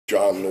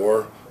John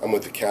Noor. I'm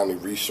with the County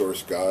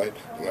Resource Guide,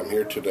 and I'm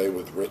here today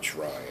with Rich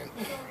Ryan.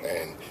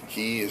 And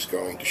he is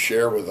going to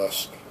share with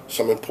us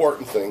some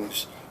important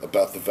things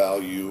about the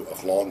value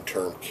of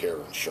long-term care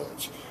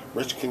insurance.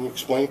 Rich, can you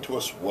explain to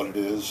us what it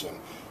is and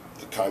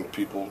the kind of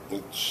people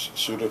it's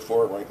suited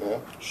for right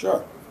now?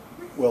 Sure.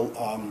 Well,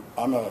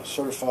 I'm a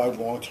certified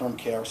long-term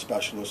care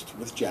specialist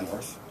with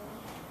Genworth.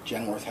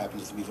 Genworth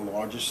happens to be the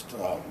largest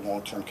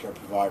long-term care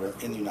provider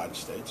in the United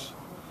States.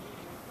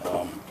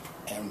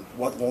 And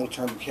what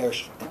long-term care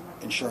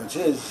insurance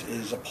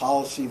is a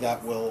policy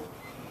that will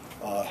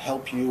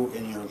help you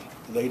in your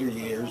later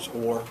years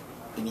or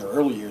in your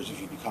early years if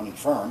you become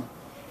infirm,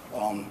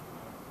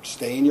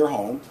 stay in your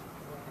home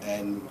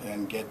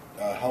and get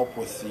help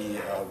with the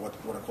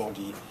what are called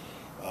the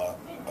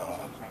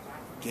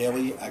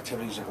daily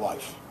activities of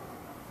life,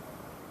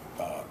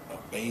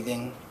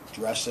 bathing,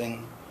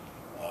 dressing.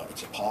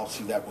 It's a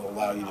policy that will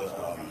allow you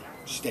to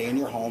stay in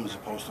your home as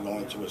opposed to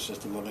going to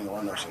assisted living or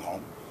a nursing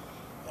home.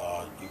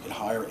 You can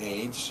hire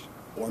aides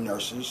or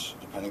nurses,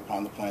 depending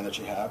upon the plan that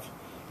you have,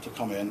 to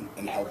come in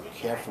and help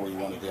care for you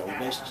on a daily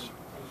basis.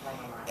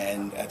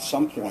 And at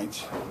some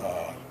point,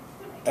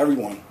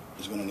 everyone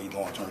is going to need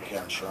long-term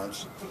care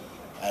insurance.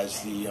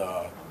 As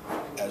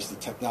the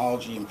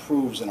technology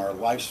improves and our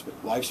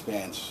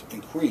lifespans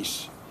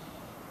increase,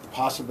 the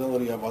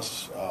possibility of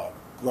us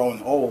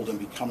growing old and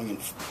becoming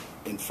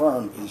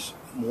infirm is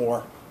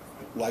more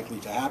likely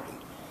to happen.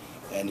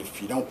 And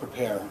if you don't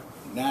prepare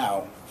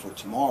now for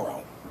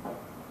tomorrow,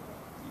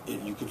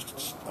 you could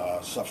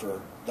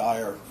suffer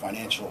dire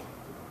financial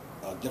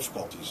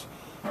difficulties,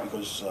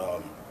 because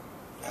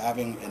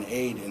having an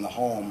aide in the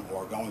home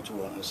or going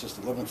to an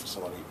assisted living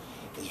facility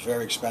is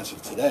very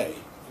expensive today,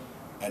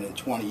 and in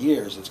 20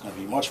 years it's going to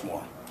be much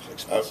more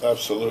expensive.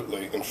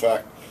 Absolutely. In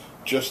fact,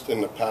 just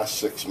in the past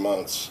 6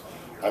 months,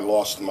 I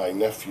lost my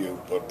nephew,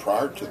 but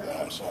prior to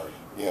that, I'm sorry.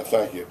 Yeah,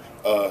 thank you.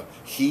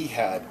 He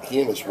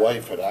and his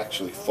wife had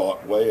actually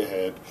thought way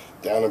ahead.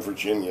 Down in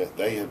Virginia,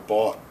 they had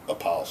bought a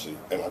policy,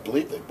 and I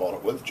believe they bought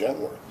it with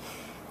Genworth.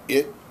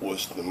 It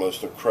was the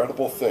most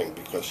incredible thing,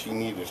 because he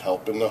needed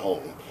help in the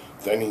home,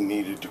 then he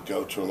needed to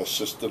go to an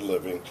assisted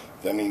living,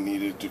 then he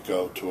needed to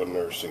go to a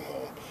nursing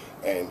home,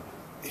 and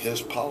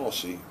his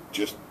policy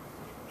just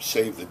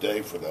saved the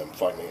day for them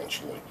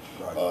financially.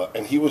 Right.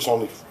 And he was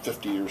only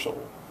 50 years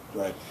old.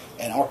 Right,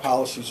 and our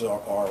policies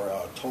are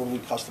totally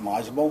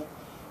customizable.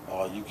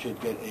 You could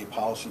get a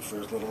policy for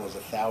as little as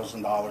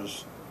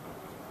 $1,000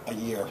 a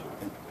year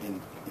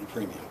in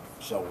premium.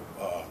 So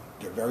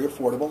they're very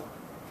affordable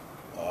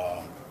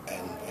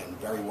and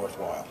very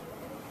worthwhile.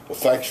 Well,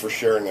 thanks for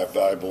sharing that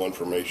valuable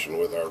information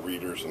with our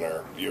readers and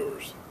our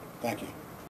viewers. Thank you.